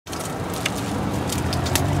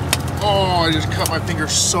I just cut my finger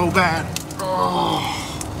so bad. Oh.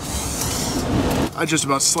 I just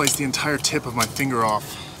about sliced the entire tip of my finger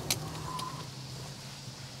off.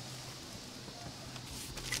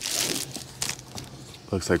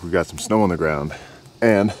 Looks like we got some snow on the ground,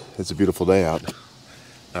 and it's a beautiful day out.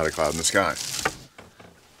 Not a cloud in the sky.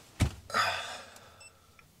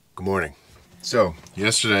 Good morning. So,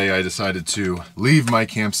 yesterday I decided to leave my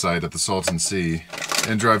campsite at the Salton Sea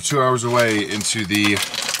and drive 2 hours away into the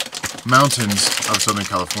mountains of Southern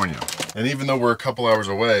California. And even though we're a couple hours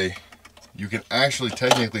away, you can actually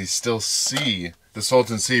technically still see the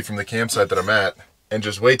Salton Sea from the campsite that I'm at, and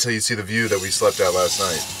just wait till you see the view that we slept at last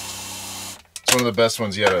night. It's one of the best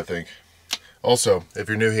ones yet, I think. Also, if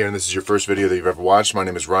you're new here and this is your first video that you've ever watched, my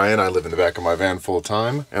name is Ryan. I live in the back of my van full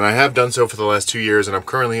time, and I have done so for the last 2 years, and I'm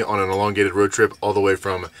currently on an elongated road trip all the way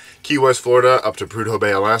from Key West, Florida up to Prudhoe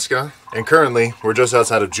Bay, Alaska. And currently, we're just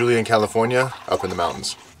outside of Julian, California, up in the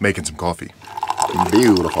mountains, making some coffee.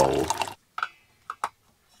 Beautiful.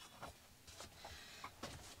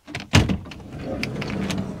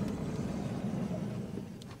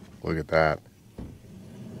 Look at that.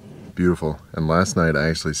 Beautiful. And last night I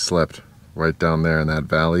actually slept right down there in that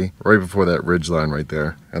valley, right before that ridge line right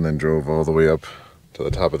there, and then drove all the way up to the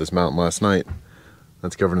top of this mountain last night.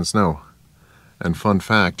 That's covered in snow. And fun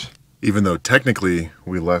fact, even though technically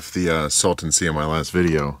we left the Salton Sea in my last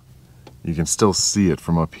video, you can still see it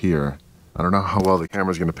from up here. I don't know how well the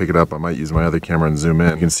camera's gonna pick it up. I might use my other camera and zoom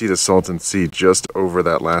in. You can see the Salton Sea just over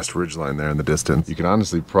that last ridgeline there in the distance. You can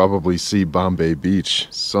honestly probably see Bombay Beach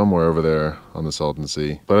somewhere over there on the Salton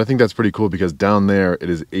Sea. But I think that's pretty cool because down there it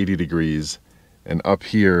is 80 degrees, and up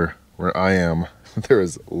here where I am, there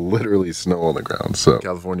is literally snow on the ground. So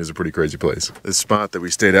California is a pretty crazy place. This spot that we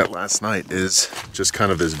stayed at last night is just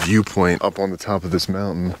kind of this viewpoint up on the top of this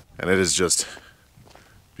mountain, and it is just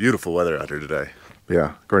beautiful weather out here today.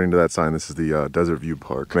 Yeah, according to that sign, this is the Desert View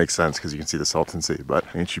Park. Makes sense because you can see the Salton Sea, but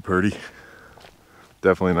ain't she pretty?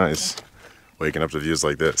 Definitely nice waking up to views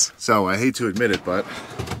like this. So I hate to admit it, but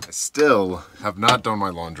I still have not done my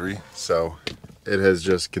laundry. So it has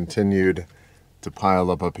just continued to pile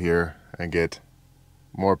up here and get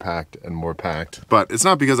more packed and more packed. But it's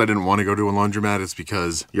not because I didn't want to go to a laundromat. It's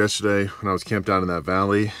because yesterday when I was camped out in that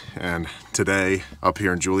valley, and today up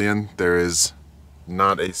here in Julian, there is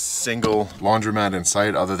not a single laundromat in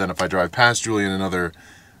sight, other than if I drive past Julian another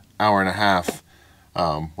hour and a half,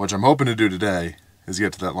 which I'm hoping to do today, is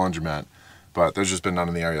get to that laundromat. But there's just been none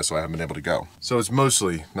in the area, so I haven't been able to go. So it's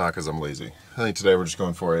mostly not because I'm lazy. I think today we're just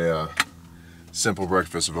going for a simple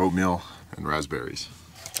breakfast of oatmeal and raspberries.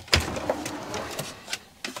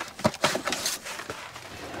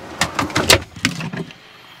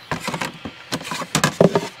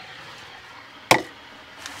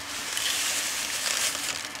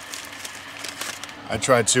 I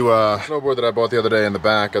tried to snowboard that I bought the other day in the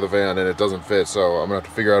back of the van, and it doesn't fit, so I'm gonna have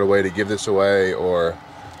to figure out a way to give this away or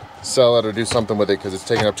sell it or do something with it because it's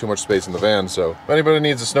taking up too much space in the van. So if anybody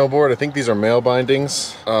needs a snowboard, I think these are male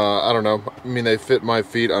bindings. I don't know, I mean, they fit my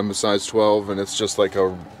feet. I'm a size 12, and it's just like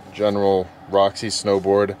a general Roxy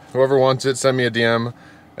snowboard. Whoever wants it, send me a DM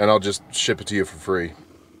and I'll just ship it to you for free.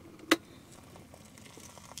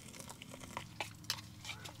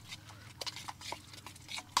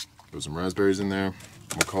 Put some raspberries in there.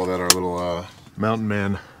 We'll call that our little mountain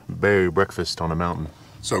man berry breakfast on a mountain.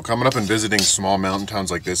 So coming up and visiting small mountain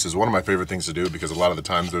towns like this is one of my favorite things to do, because a lot of the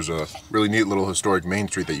times there's a really neat little historic main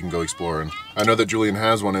street that you can go explore. And I know that Julian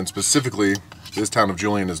has one, and specifically this town of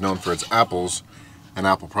Julian is known for its apples and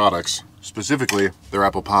apple products. Specifically, their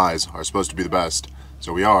apple pies are supposed to be the best.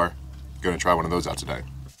 So we are going to try one of those out today.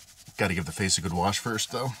 Got to give the face a good wash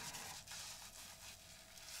first though.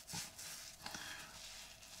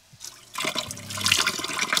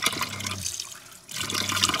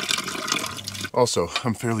 Also,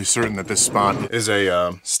 I'm fairly certain that this spot is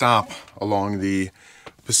a stop along the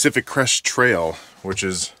Pacific Crest Trail, which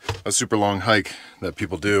is a super long hike that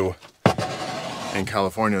people do in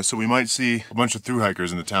California. So we might see a bunch of thru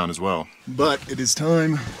hikers in the town as well. But it is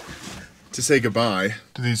time to say goodbye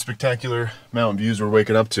to these spectacular mountain views we're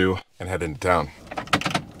waking up to and head into town.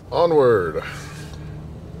 Onward!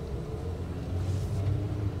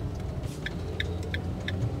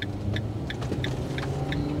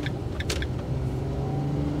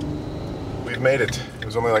 Made it. It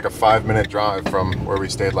was only like a 5-minute drive from where we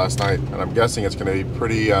stayed last night, and I'm guessing it's going to be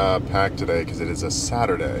pretty packed today because it is a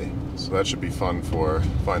Saturday, so that should be fun for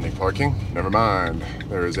finding parking. Never mind,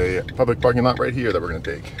 there is a public parking lot right here that we're going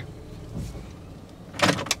to take.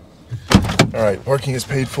 Alright, parking is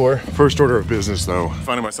paid for. First order of business though,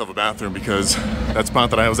 finding myself a bathroom, because that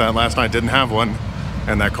spot that I was at last night didn't have one,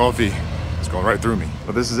 and that coffee is going right through me.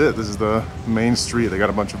 But this is it. This is the main street. They got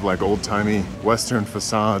a bunch of like old-timey Western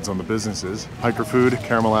facades on the businesses. Hiker food,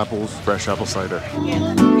 caramel apples, fresh apple cider.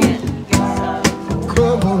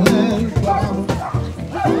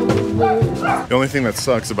 The only thing that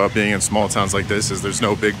sucks about being in small towns like this is there's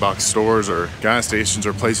no big box stores or gas stations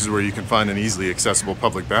or places where you can find an easily accessible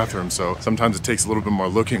public bathroom, so sometimes it takes a little bit more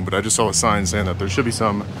looking, but I just saw a sign saying that there should be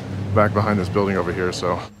some back behind this building over here,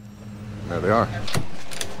 so there they are.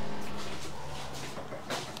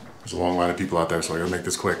 There's a long line of people out there, so I gotta make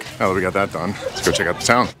this quick. Now that we got that done, let's go check out the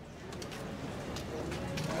town.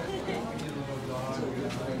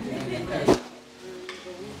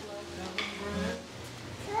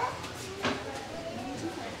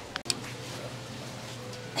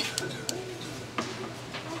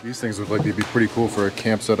 These things look like they'd be pretty cool for a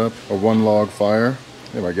camp setup. A one log fire.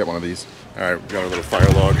 Maybe I get one of these. All right, we got our little fire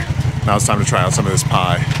log. Now it's time to try out some of this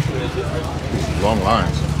pie. Long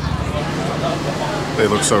lines. They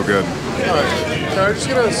look so good. All right, can I just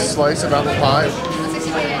get a slice of apple pie?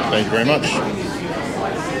 Thank you very much.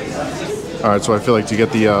 All right, so I feel like to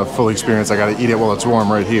get the full experience, I gotta eat it while it's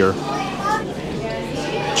warm right here.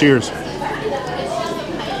 Cheers.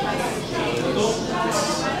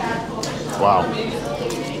 Wow.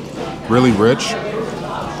 Really rich,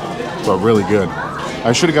 but really good.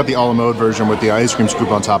 I should have got the a la mode version with the ice cream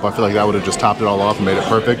scoop on top. I feel like that would have just topped it all off and made it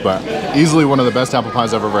perfect, but easily one of the best apple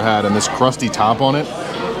pies I've ever had, and this crusty top on it,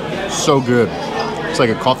 so good. It's like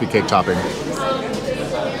a coffee cake topping.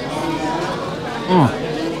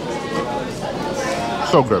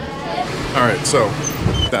 So good. All right, so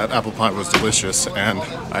that apple pie was delicious, and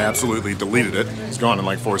I absolutely deleted it. It's gone in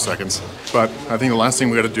like 4 seconds. But I think the last thing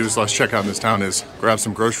we gotta do is let's check out in this town is grab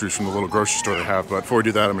some groceries from the little grocery store they have. But before we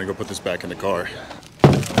do that, I'm gonna go put this back in the car.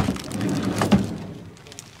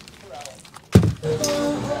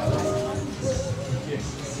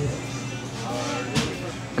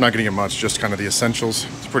 We're not gonna get much, just kind of the essentials.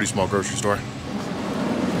 It's a pretty small grocery store.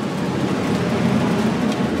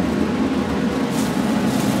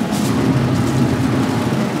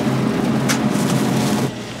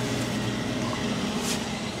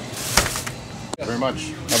 Very much.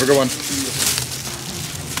 Have a good one.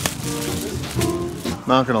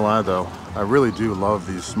 Not gonna lie though, I really do love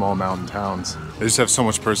these small mountain towns. They just have so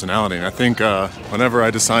much personality, and I think whenever I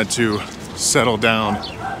decide to settle down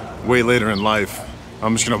way later in life,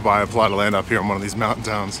 I'm just gonna buy a plot of land up here in one of these mountain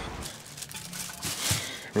towns.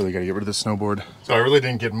 Really gotta get rid of this snowboard. So I really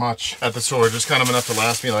didn't get much at the store, just kind of enough to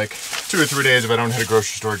last me like 2 or 3 days if I don't hit a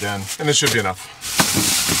grocery store again, and this should be enough.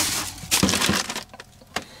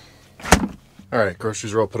 All right,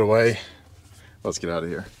 groceries are all put away. Let's get out of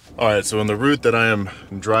here. All right, so on the route that I am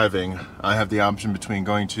driving, I have the option between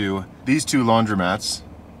going to these 2 laundromats,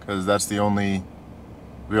 because that's the only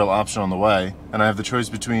real option on the way. And I have the choice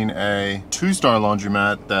between a 2-star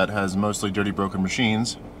laundromat that has mostly dirty, broken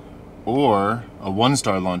machines, or a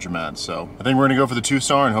 1-star laundromat. So I think we're gonna go for the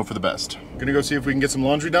 2-star and hope for the best. Gonna go see if we can get some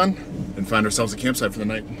laundry done and find ourselves a campsite for the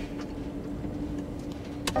night.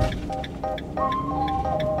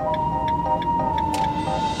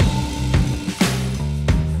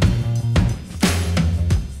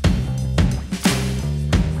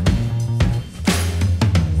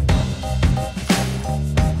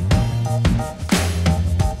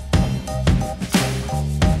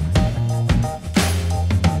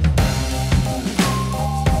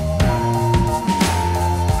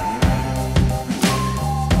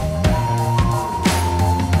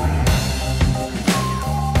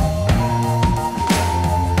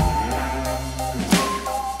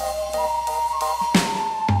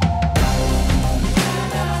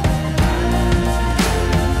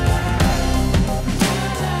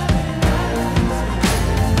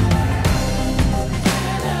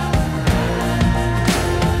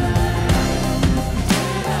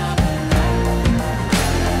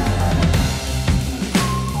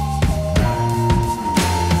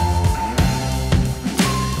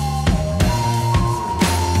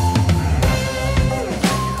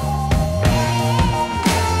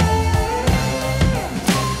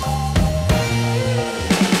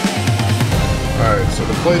 So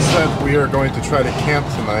the place that we are going to try to camp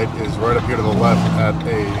tonight is right up here to the left at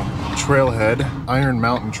a trailhead, Iron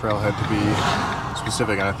Mountain Trailhead to be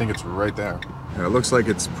specific, and I think it's right there. And it looks like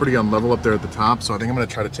it's pretty unlevel up there at the top, so I think I'm going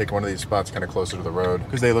to try to take one of these spots kind of closer to the road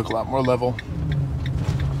because they look a lot more level.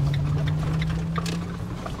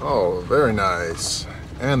 Oh, very nice.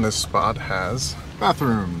 And this spot has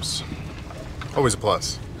bathrooms. Always a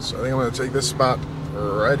plus. So I think I'm going to take this spot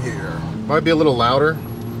right here. Might be a little louder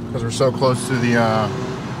because we're so close to the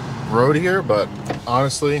road here, but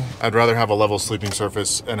honestly, I'd rather have a level sleeping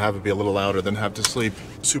surface and have it be a little louder than have to sleep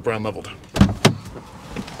super unleveled.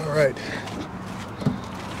 All right.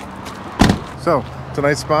 So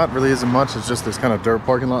tonight's spot really isn't much. It's just this kind of dirt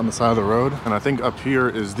parking lot on the side of the road. And I think up here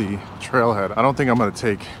is the trailhead. I don't think I'm gonna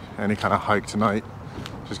take any kind of hike tonight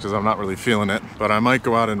just because I'm not really feeling it. But I might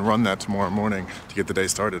go out and run that tomorrow morning to get the day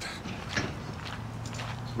started.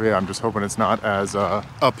 But yeah, I'm just hoping it's not as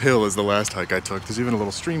uphill as the last hike I took. There's even a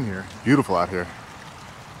little stream here. Beautiful out here.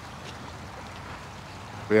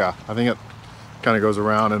 But yeah, I think it kind of goes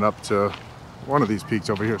around and up to one of these peaks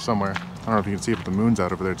over here somewhere. I don't know if you can see it, but the moon's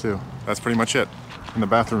out over there too. That's pretty much it. And the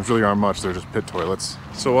bathrooms really aren't much, they're just pit toilets.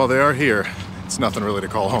 So while they are here, it's nothing really to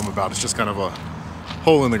call home about. It's just kind of a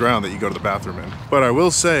hole in the ground that you go to the bathroom in. But I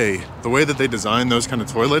will say, the way that they design those kind of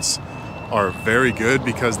toilets are very good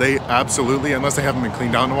because they absolutely, unless they haven't been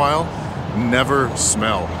cleaned out in a while, never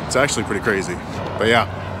smell. It's actually pretty crazy. But yeah,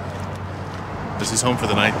 this is home for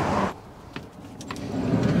the night.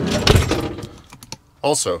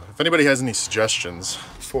 Also, if anybody has any suggestions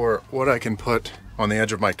for what I can put on the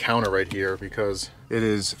edge of my counter right here, because it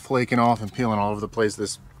is flaking off and peeling all over the place,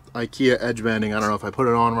 this IKEA edge banding, I don't know if I put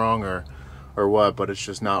it on wrong or what, but it's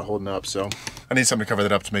just not holding up, so I need something to cover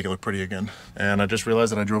that up to make it look pretty again. And I just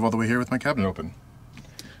realized that I drove all the way here with my cabinet open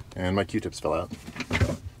and my Q-tips fell out,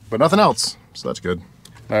 but nothing else, so that's good.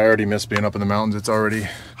 I already miss being up in the mountains. It's already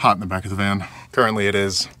hot in the back of the van. Currently it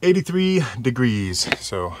is 83 degrees,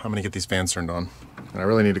 so I'm gonna get these fans turned on. And I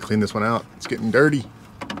really need to clean this one out. It's getting dirty.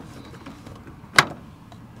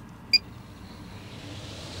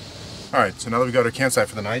 All right, so now that we got our campsite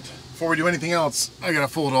for the night, before we do anything else, I gotta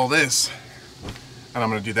fold all this. And I'm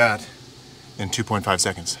gonna do that in 2.5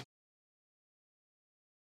 seconds.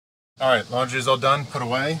 All right, laundry is all done, put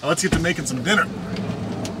away. Now let's get to making some dinner.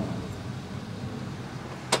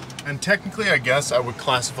 And technically, I guess I would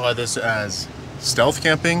classify this as stealth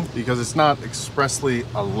camping because it's not expressly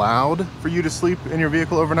allowed for you to sleep in your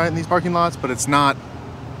vehicle overnight in these parking lots, but it's not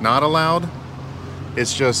allowed.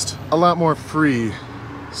 It's just a lot more free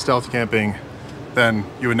stealth camping than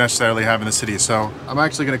you would necessarily have in the city. So I'm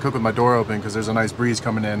actually gonna cook with my door open because there's a nice breeze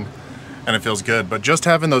coming in and it feels good. But just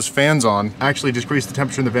having those fans on actually decreased the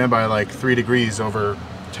temperature in the van by like 3 degrees over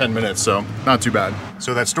 10 minutes, so not too bad.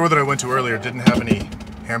 So that store that I went to earlier didn't have any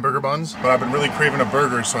hamburger buns, but I've been really craving a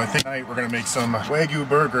burger, so I think tonight we're gonna make some Wagyu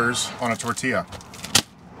burgers on a tortilla,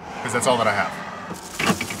 because that's all that I have.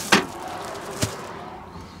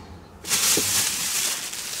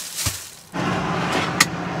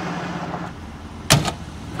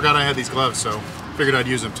 Forgot I had these gloves, so figured I'd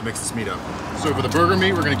use them to mix this meat up. So for the burger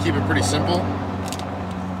meat, we're gonna keep it pretty simple,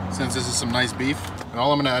 since this is some nice beef. And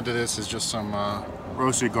all I'm gonna add to this is just some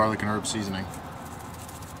roasted garlic and herb seasoning.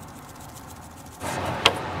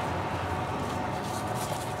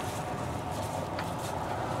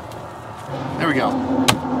 There we go.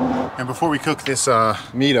 And before we cook this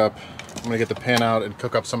meat up, I'm gonna get the pan out and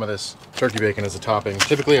cook up some of this turkey bacon as a topping.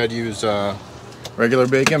 Typically I'd use regular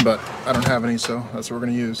bacon, but I don't have any, so that's what we're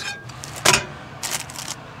gonna use.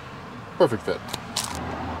 Perfect fit.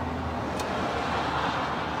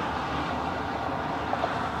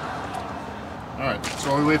 All right,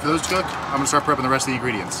 so while we wait for those to cook, I'm gonna start prepping the rest of the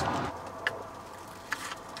ingredients.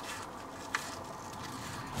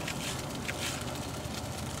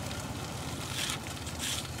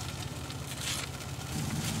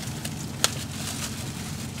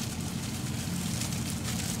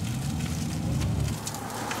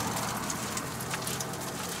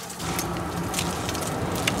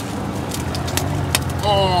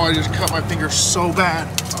 Oh, I just cut my finger so bad.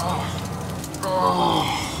 Oh.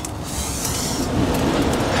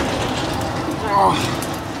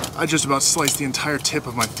 Oh. I just about sliced the entire tip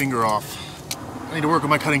of my finger off. I need to work on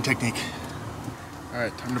my cutting technique. All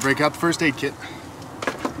right, time to break out the first aid kit.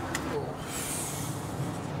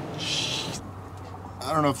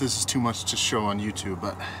 I don't know if this is too much to show on YouTube,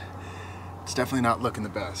 but it's definitely not looking the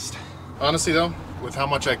best. Honestly though, with how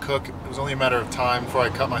much I cook, it was only a matter of time before I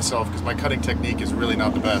cut myself because my cutting technique is really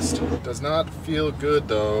not the best. It does not feel good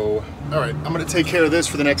though. All right, I'm gonna take care of this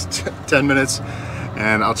for the next 10 minutes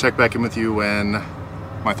and I'll check back in with you when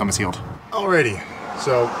my thumb is healed. Alrighty,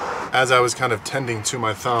 so as I was kind of tending to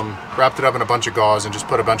my thumb, wrapped it up in a bunch of gauze and just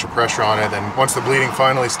put a bunch of pressure on it. And once the bleeding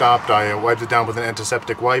finally stopped, I wiped it down with an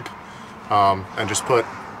antiseptic wipe and just put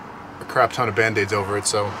a crap ton of band-aids over it.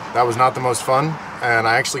 So that was not the most fun. And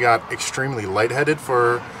I actually got extremely lightheaded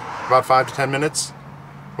for about 5 to 10 minutes,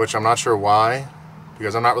 which I'm not sure why,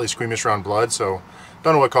 because I'm not really squeamish around blood, so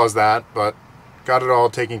don't know what caused that, but got it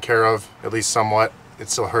all taken care of, at least somewhat. It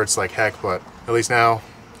still hurts like heck, but at least now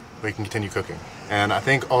we can continue cooking. And I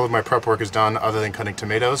think all of my prep work is done other than cutting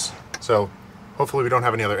tomatoes, so hopefully we don't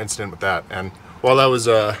have any other incident with that. And while I was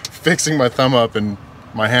fixing my thumb up and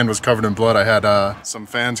My hand was covered in blood. I had some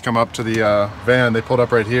fans come up to the van. They pulled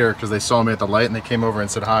up right here because they saw me at the light and they came over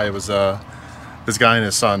and said hi. It was this guy and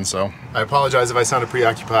his son, so I apologize if I sounded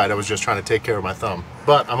preoccupied. I was just trying to take care of my thumb.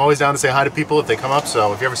 But I'm always down to say hi to people if they come up,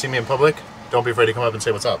 so if you ever see me in public, don't be afraid to come up and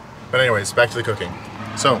say what's up. But anyways, back to the cooking.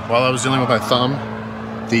 So while I was dealing with my thumb,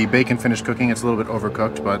 the bacon finished cooking. It's a little bit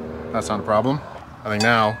overcooked, but that's not a problem. I think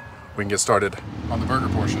now we can get started on the burger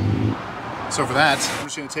portion. So for that, I'm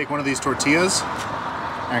just gonna take one of these tortillas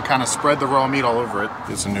and kind of spread the raw meat all over it.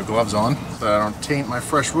 Get some new gloves on so that I don't taint my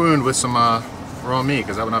fresh wound with some raw meat,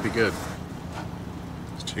 because that would not be good.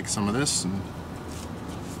 Let's take some of this and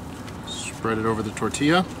spread it over the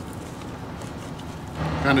tortilla.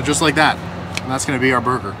 Kind of just like that. And that's gonna be our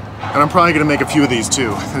burger. And I'm probably gonna make a few of these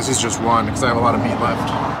too. This is just one because I have a lot of meat left.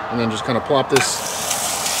 And then just kind of plop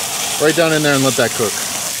this right down in there and let that cook.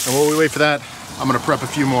 And while we wait for that, I'm gonna prep a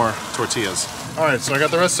few more tortillas. All right, so I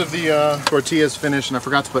got the rest of the tortillas finished, and I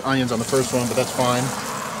forgot to put onions on the first one, but that's fine.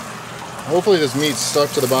 Hopefully this meat's stuck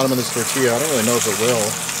to the bottom of this tortilla. I don't really know if it will.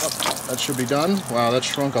 Oh, that should be done. Wow, that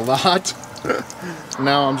shrunk a lot.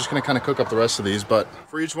 Now I'm just gonna kind of cook up the rest of these, but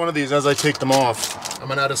for each one of these, as I take them off, I'm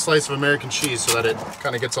gonna add a slice of American cheese so that it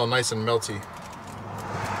kind of gets all nice and melty.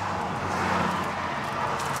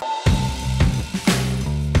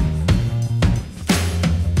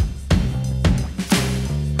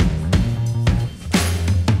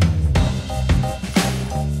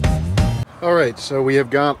 All right, so we have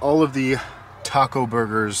got all of the taco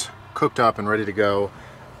burgers cooked up and ready to go.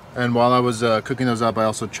 And while I was cooking those up, I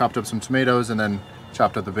also chopped up some tomatoes and then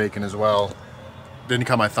chopped up the bacon as well. Didn't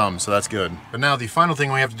cut my thumb, so that's good. But now the final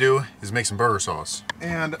thing we have to do is make some burger sauce.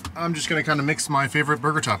 And I'm just gonna kind of mix my favorite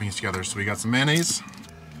burger toppings together. So we got some mayonnaise,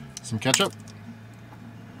 some ketchup,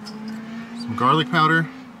 some garlic powder,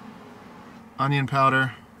 onion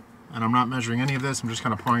powder, and I'm not measuring any of this, I'm just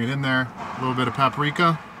kind of pouring it in there. A little bit of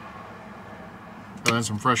paprika, and then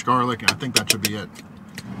some fresh garlic, and I think that should be it.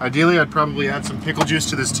 Ideally, I'd probably add some pickle juice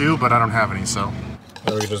to this too, but I don't have any, so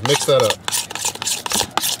we can just mix that up.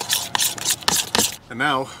 And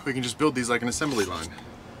now we can just build these like an assembly line.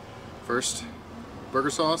 First,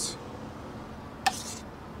 burger sauce,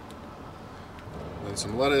 then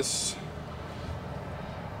some lettuce,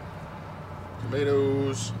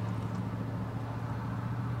 tomatoes,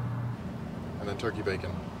 and then turkey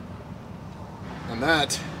bacon. And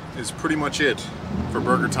that is pretty much it for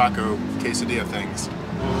burger taco quesadilla things.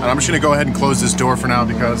 And I'm just gonna go ahead and close this door for now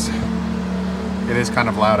because it is kind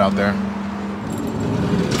of loud out there.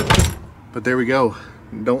 But there we go.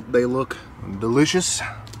 Don't they look delicious?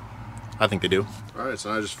 I think they do. All right,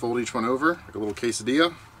 so I just fold each one over like a little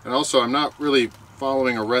quesadilla. And also, I'm not really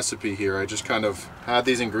following a recipe here. I just kind of had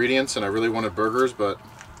these ingredients and I really wanted burgers, but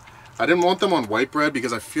I didn't want them on white bread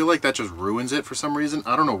because I feel like that just ruins it for some reason.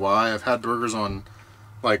 I don't know why. I've had burgers on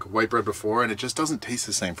like white bread before and it just doesn't taste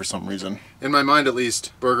the same for some reason. In my mind at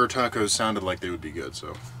least, burger tacos sounded like they would be good,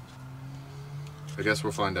 so I guess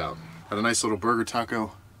we'll find out. Got a nice little burger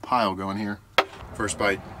taco pile going here. First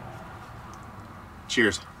bite.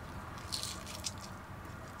 Cheers.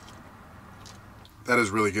 That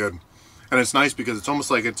is really good. And it's nice because it's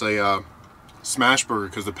almost like it's a smash burger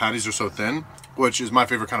because the patties are so thin, which is my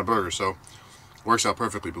favorite kind of burger, so works out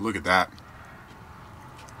perfectly. But look at that.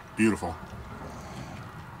 Beautiful.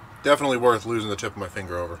 Definitely worth losing the tip of my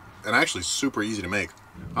finger over. And actually super easy to make.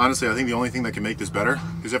 Honestly, I think the only thing that can make this better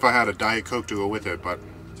is if I had a Diet Coke to go with it, but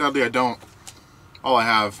sadly I don't. All I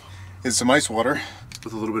have is some ice water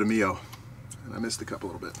with a little bit of Mio. And I missed the cup a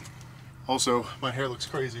little bit. Also, my hair looks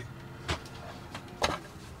crazy. I'm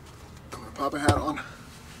gonna pop a hat on.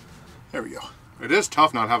 There we go. It is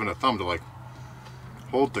tough not having a thumb to like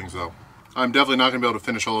hold things though. I'm definitely not gonna be able to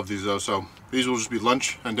finish all of these though, so these will just be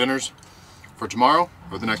lunch and dinners for tomorrow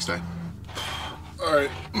or the next day. All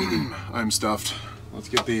right, I'm stuffed. Let's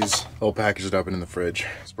get these all packaged up and in the fridge.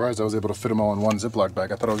 Surprised I was able to fit them all in one Ziploc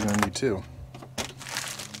bag. I thought I was gonna need two.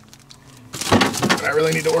 And I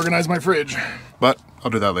really need to organize my fridge, but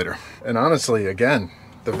I'll do that later. And honestly, again,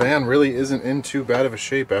 the van really isn't in too bad of a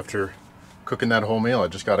shape after cooking that whole meal. I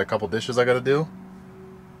just got a couple dishes I gotta do.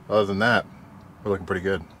 Other than that, we're looking pretty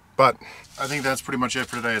good. But I think that's pretty much it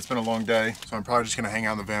for today. It's been a long day, so I'm probably just gonna hang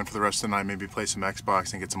out in the van for the rest of the night, maybe play some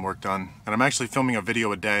Xbox and get some work done. And I'm actually filming a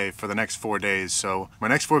video a day for the next 4 days, so my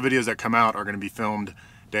next 4 videos that come out are gonna be filmed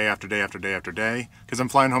day after day after day after day, because I'm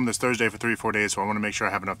flying home this Thursday for 3 or 4 days, so I wanna make sure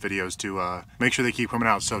I have enough videos to make sure they keep coming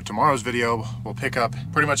out. So tomorrow's video will pick up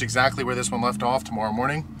pretty much exactly where this one left off tomorrow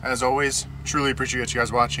morning. As always, truly appreciate you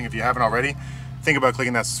guys watching. If you haven't already, think about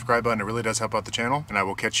clicking that subscribe button. It really does help out the channel, and I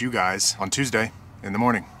will catch you guys on Tuesday in the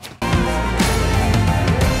morning.